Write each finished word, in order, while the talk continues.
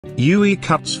UAE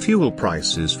cuts fuel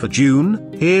prices for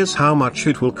June. Here's how much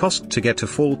it will cost to get a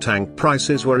full tank.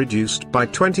 Prices were reduced by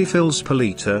 20 fils per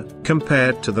litre,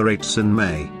 compared to the rates in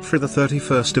May. For the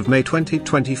 31st of May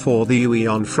 2024, the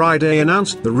UAE on Friday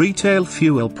announced the retail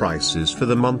fuel prices for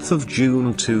the month of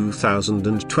June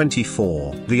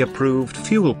 2024. The approved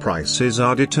fuel prices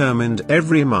are determined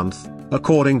every month,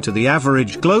 according to the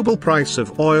average global price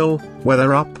of oil,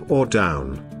 whether up or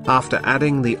down, after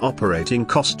adding the operating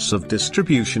costs of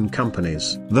distribution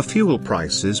companies. The Fuel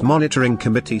Prices Monitoring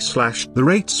Committee slashed the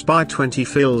rates by 20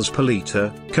 fils per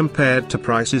litre, compared to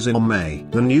prices in May.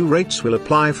 The new rates will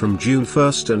apply from June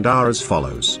 1st and are as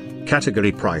follows.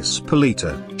 Category price per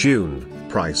litre, June,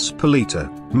 price per litre,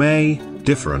 May,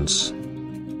 difference.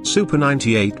 Super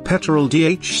 98 petrol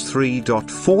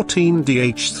Dh3.14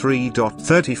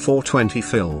 Dh3.34 20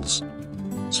 fils.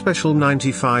 Special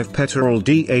 95 petrol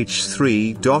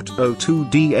Dh3.02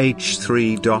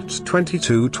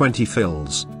 Dh3.22 20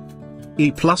 fils.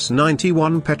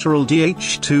 E+91 petrol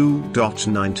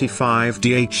Dh2.95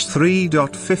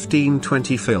 Dh3.15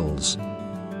 20 fils.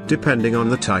 Depending on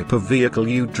the type of vehicle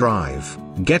you drive,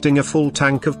 getting a full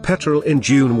tank of petrol in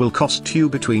June will cost you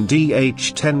between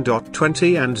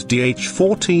Dh10.20 and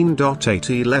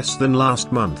Dh14.80 less than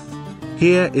last month.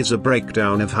 Here is a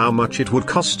breakdown of how much it would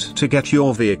cost to get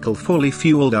your vehicle fully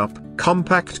fueled up.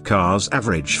 Compact cars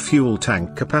average fuel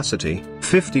tank capacity,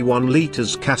 51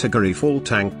 litres. Category full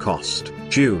tank cost,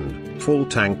 June, full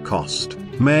tank cost,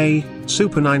 May,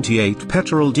 Super 98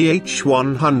 petrol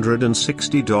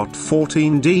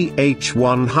Dh160.14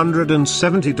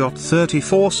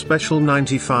 Dh170.34 Special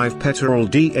 95 petrol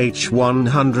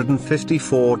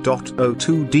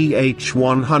Dh154.02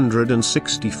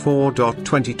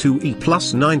 Dh164.22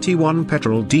 E+91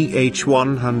 petrol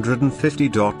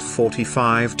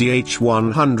Dh150.45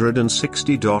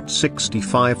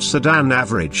 Dh160.65 Sedan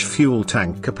average fuel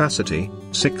tank capacity,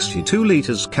 62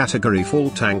 litres. Category full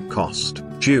tank cost,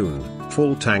 June,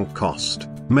 full tank cost,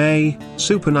 May,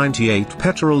 Super 98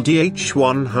 petrol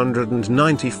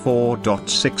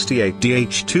Dh194.68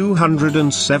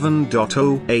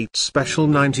 Dh207.08 Special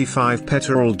 95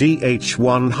 petrol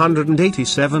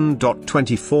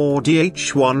Dh187.24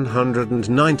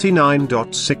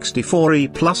 Dh199.64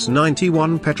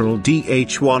 E+91 petrol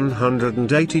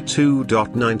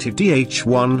Dh182.90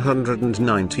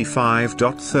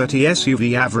 Dh195.30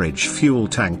 SUV average fuel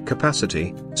tank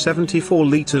capacity, 74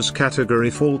 litres. Category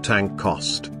full tank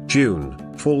cost, June,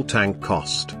 full tank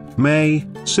cost, May,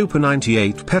 Super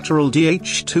 98 petrol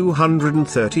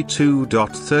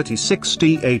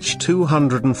Dh232.36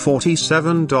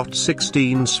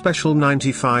 Dh247.16 Special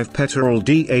 95 petrol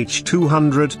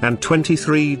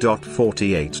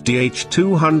Dh223.48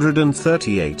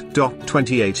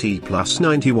 Dh238.28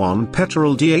 E+91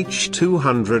 petrol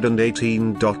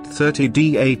Dh218.30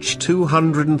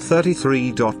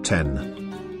 Dh233.10.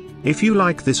 If you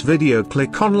like this video,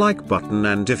 click on like button,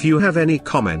 and if you have any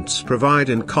comments, provide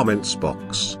in comments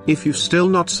box. If you still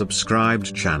not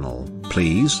subscribed channel,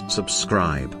 please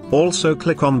subscribe. Also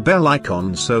click on bell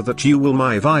icon so that you will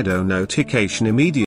my video notification immediately.